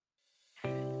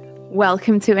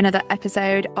Welcome to another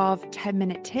episode of 10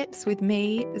 Minute Tips with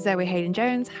me, Zoe Hayden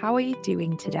Jones. How are you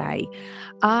doing today?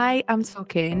 I am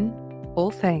talking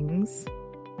all things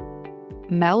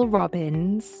Mel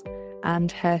Robbins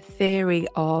and her theory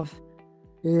of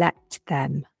let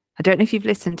them. I don't know if you've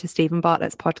listened to Stephen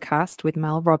Bartlett's podcast with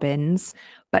Mel Robbins,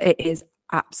 but it is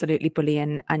absolutely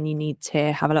brilliant and you need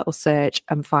to have a little search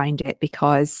and find it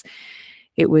because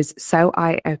it was so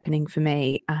eye-opening for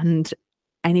me. And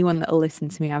anyone that will listen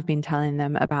to me, I've been telling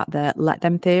them about the let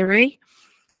them theory.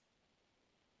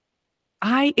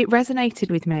 It resonated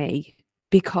with me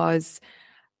because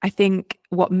I think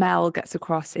what Mel gets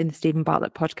across in the Stephen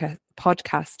Bartlett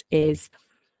podcast is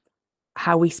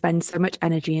how we spend so much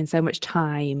energy and so much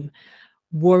time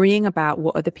worrying about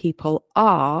what other people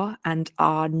are and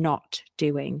are not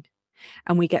doing.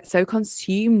 And we get so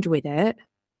consumed with it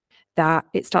that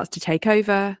it starts to take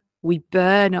over. We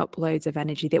burn up loads of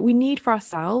energy that we need for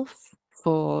ourselves,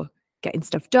 for getting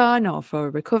stuff done or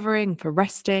for recovering, for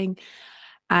resting.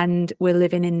 And we're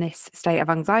living in this state of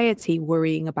anxiety,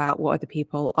 worrying about what other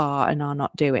people are and are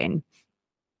not doing.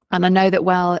 And I know that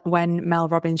when Mel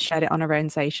Robbins shared it on her own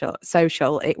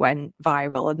social, it went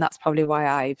viral. And that's probably why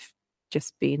I've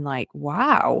just been like,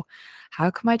 wow, how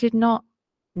come I did not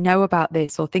know about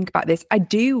this or think about this? I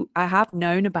have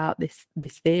known about this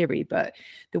theory, but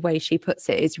the way she puts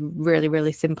it is really,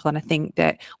 really simple. And I think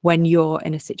that when you're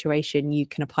in a situation, you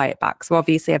can apply it back. So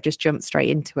obviously I've just jumped straight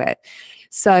into it.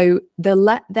 So the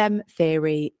let them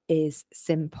theory is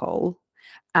simple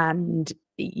and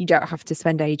you don't have to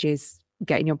spend ages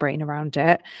getting your brain around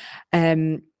it.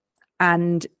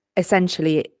 And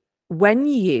essentially, when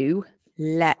you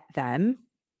let them,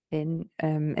 in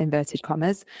inverted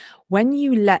commas, when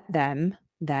you let them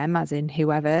as in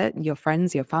whoever, your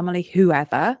friends, your family,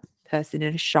 whoever, person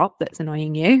in a shop that's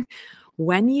annoying you,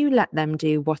 when you let them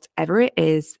do whatever it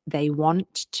is they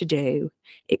want to do,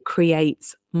 it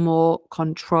creates more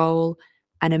control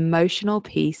and emotional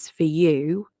peace for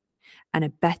you and a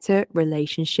better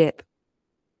relationship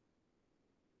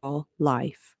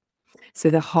life. So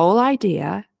the whole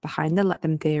idea behind the let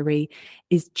them theory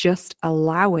is just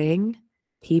allowing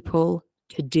people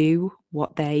to do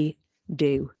what they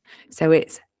do. So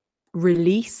it's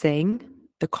releasing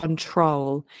the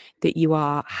control that you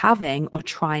are having or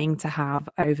trying to have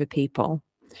over people.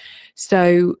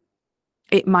 So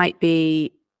it might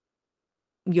be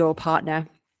your partner.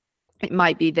 It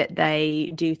might be that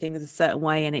they do things a certain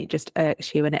way and it just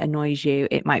irks you and it annoys you.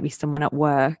 It might be someone at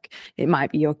work. It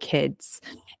might be your kids.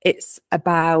 It's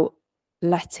about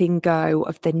letting go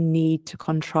of the need to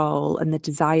control and the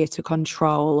desire to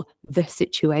control the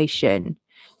situation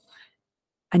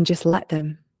and just let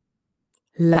them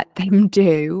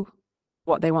do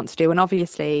what they want to do. And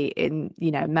obviously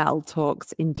Mel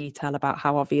talks in detail about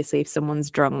how obviously if someone's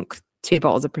drunk 2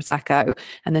 bottles of Prosecco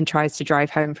and then tries to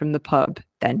drive home from the pub,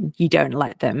 then you don't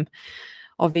let them.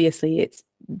 Obviously, it's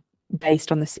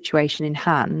based on the situation in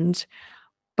hand,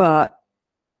 but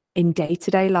in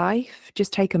day-to-day life,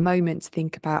 just take a moment to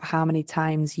think about how many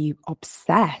times you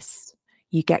obsess,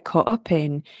 you get caught up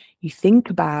in, you think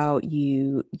about,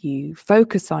 you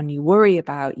focus on, you worry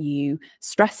about, you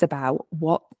stress about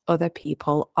what other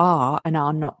people are and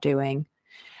are not doing.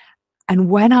 And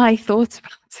when I thought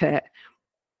about it,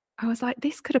 I was like,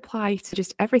 this could apply to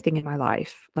just everything in my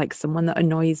life. Like someone that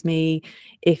annoys me,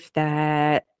 if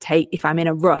I'm in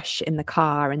a rush in the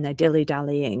car and they're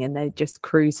dilly-dallying and they just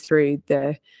cruise through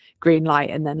the green light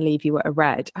and then leave you at a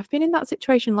red. I've been in that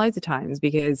situation loads of times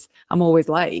because I'm always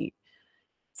late.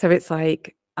 So it's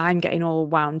like I'm getting all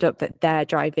wound up that they're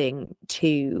driving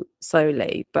too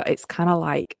slowly, but it's kind of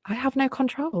like I have no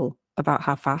control about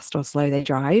how fast or slow they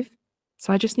drive.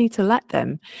 So I just need to let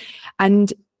them.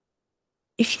 And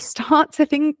if you start to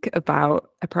think about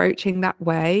approaching it in that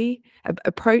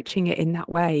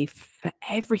way for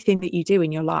everything that you do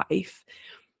in your life,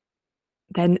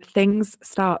 then things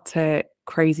start to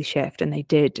crazy shift, and they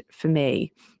did for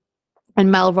me.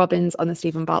 And Mel Robbins on the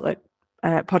Stephen Bartlett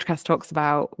podcast talks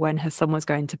about when her son was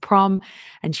going to prom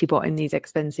and she bought him these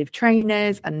expensive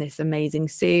trainers and this amazing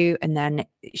suit, and then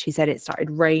she said it started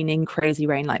raining, crazy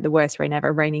rain, like the worst rain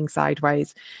ever, raining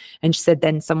sideways. And she said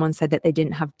then someone said that they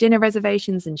didn't have dinner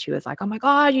reservations, and she was like, oh my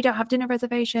god, you don't have dinner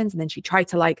reservations. And then she tried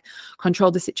to like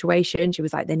control the situation. She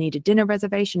was like, they need a dinner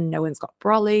reservation, no one's got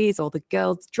brollies, all the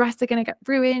girls' dress are going to get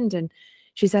ruined. And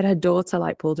she said her daughter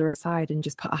like pulled her aside and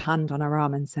just put a hand on her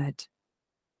arm and said,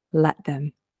 let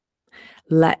them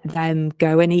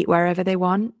go and eat wherever they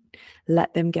want.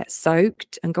 Let them get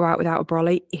soaked and go out without a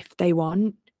brolly if they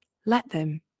want. Let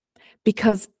them,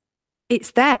 because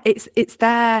it's their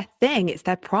thing. It's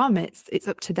their prom. It's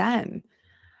up to them.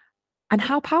 And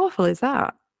how powerful is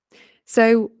that?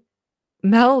 So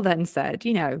Mel then said,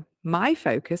 my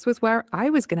focus was where I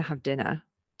was going to have dinner.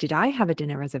 Did I have a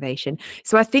dinner reservation?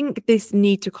 So I think this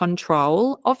need to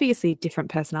control, obviously different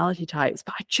personality types,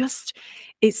 but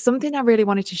it's something I really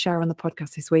wanted to share on the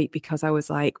podcast this week, because I was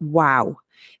like, wow,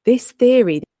 this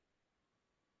theory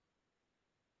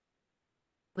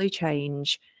will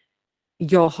change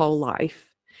your whole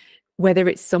life. Whether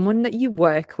it's someone that you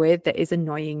work with that is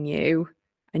annoying you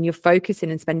and you're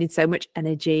focusing and spending so much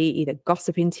energy either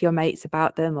gossiping to your mates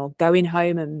about them or going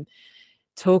home and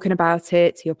talking about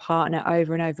it to your partner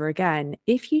over and over again,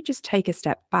 if you just take a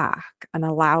step back and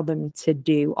allow them to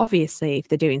do, obviously, if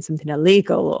they're doing something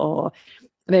illegal or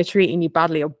they're treating you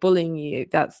badly or bullying you,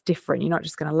 that's different. You're not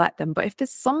just going to let them. But if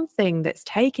there's something that's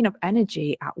taking up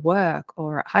energy at work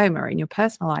or at home or in your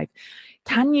personal life,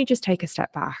 can you just take a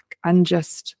step back and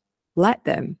just let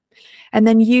them, and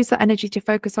then use that energy to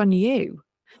focus on you?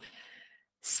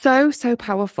 So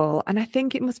powerful. And I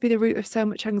think it must be the root of so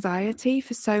much anxiety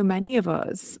for so many of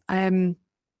us. It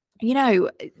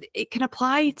can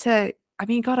apply to,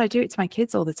 God, I do it to my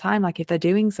kids all the time. Like if they're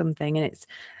doing something and it's,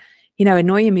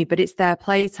 annoying me, but it's their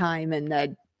playtime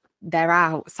and they're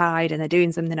outside and they're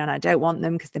doing something and I don't want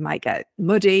them because they might get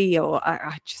muddy, or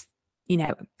I just,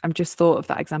 I'm just thought of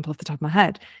that example off the top of my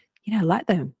head. Let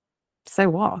them. So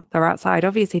what? They're outside.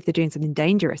 Obviously, if they're doing something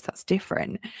dangerous, that's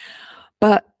different.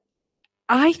 But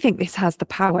I think this has the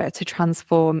power to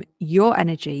transform your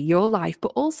energy, your life,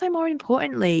 but also more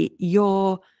importantly,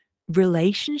 your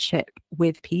relationship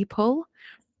with people.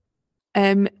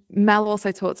 Mel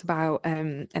also talks about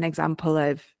an example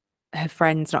of her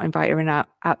friends not inviting her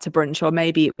out to brunch, or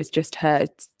maybe it was just her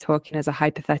talking as a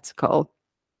hypothetical.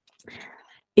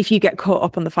 If you get caught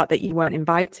up on the fact that you weren't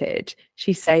invited,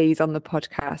 she says on the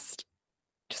podcast,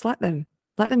 just let them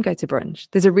go to brunch.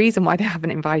 There's a reason why they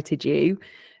haven't invited you.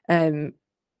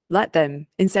 Let them,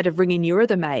 instead of ringing your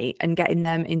other mate and getting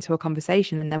them into a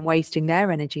conversation and then wasting their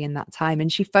energy in that time.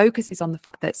 And she focuses on the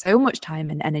fact that so much time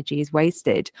and energy is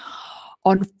wasted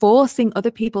on forcing other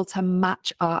people to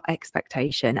match our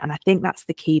expectation. And I think that's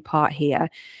the key part here.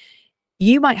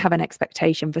 You might have an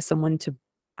expectation for someone to,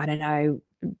 I don't know,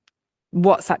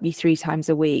 WhatsApp you 3 times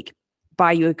a week,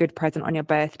 buy you a good present on your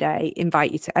birthday,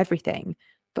 invite you to everything.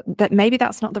 But maybe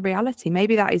that's not the reality.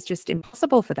 Maybe that is just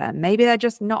impossible for them. Maybe they're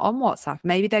just not on WhatsApp.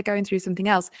 Maybe they're going through something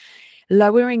else.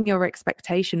 Lowering your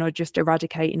expectation or just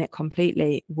eradicating it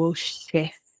completely will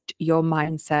shift your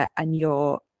mindset and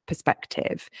your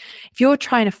perspective. If you're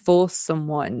trying to force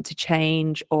someone to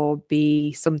change or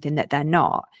be something that they're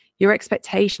not, your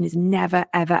expectation is never,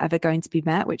 ever, ever going to be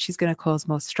met, which is going to cause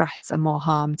more stress and more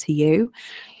harm to you.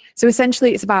 So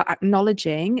essentially, it's about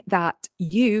acknowledging that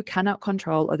you cannot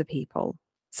control other people.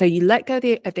 So you let go of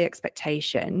the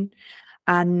expectation,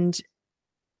 and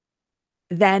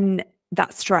then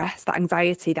that stress, that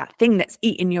anxiety, that thing that's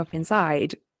eating you up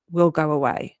inside will go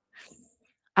away.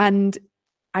 And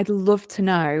I'd love to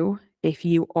know if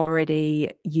you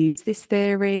already use this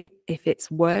theory, if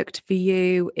it's worked for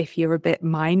you, if you're a bit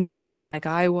mindful like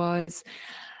I was.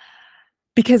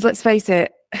 Because let's face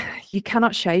it, you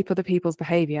cannot shape other people's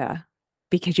behavior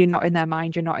because you're not in their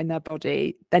mind, you're not in their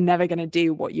body. They're never going to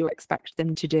do what you expect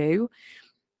them to do.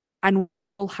 And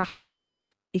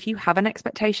if you have an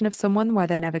expectation of someone where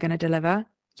they're never going to deliver,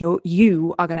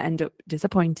 you are going to end up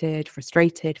disappointed,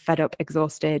 frustrated, fed up,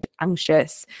 exhausted,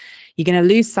 anxious. You're going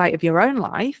to lose sight of your own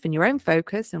life and your own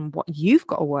focus and what you've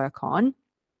got to work on.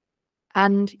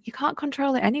 And you can't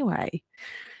control it anyway.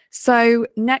 So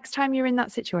next time you're in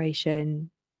that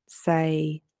situation,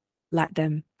 say, let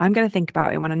them. I'm going to think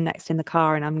about it when I'm next in the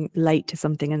car and I'm late to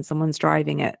something and someone's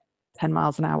driving at 10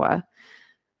 miles an hour. I'm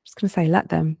just going to say, let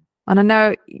them. And I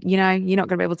know, you're not going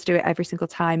to be able to do it every single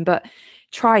time, but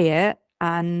try it.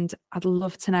 And I'd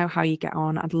love to know how you get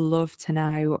on. I'd love to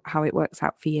know how it works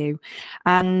out for you.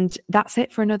 And that's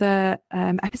it for another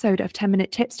episode of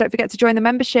 10-Minute Tips. Don't forget to join the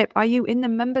membership. Are you in the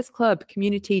members club?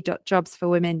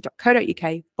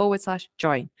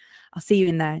 community.jobsforwomen.co.uk/join. I'll see you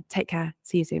in there. Take care.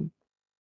 See you soon.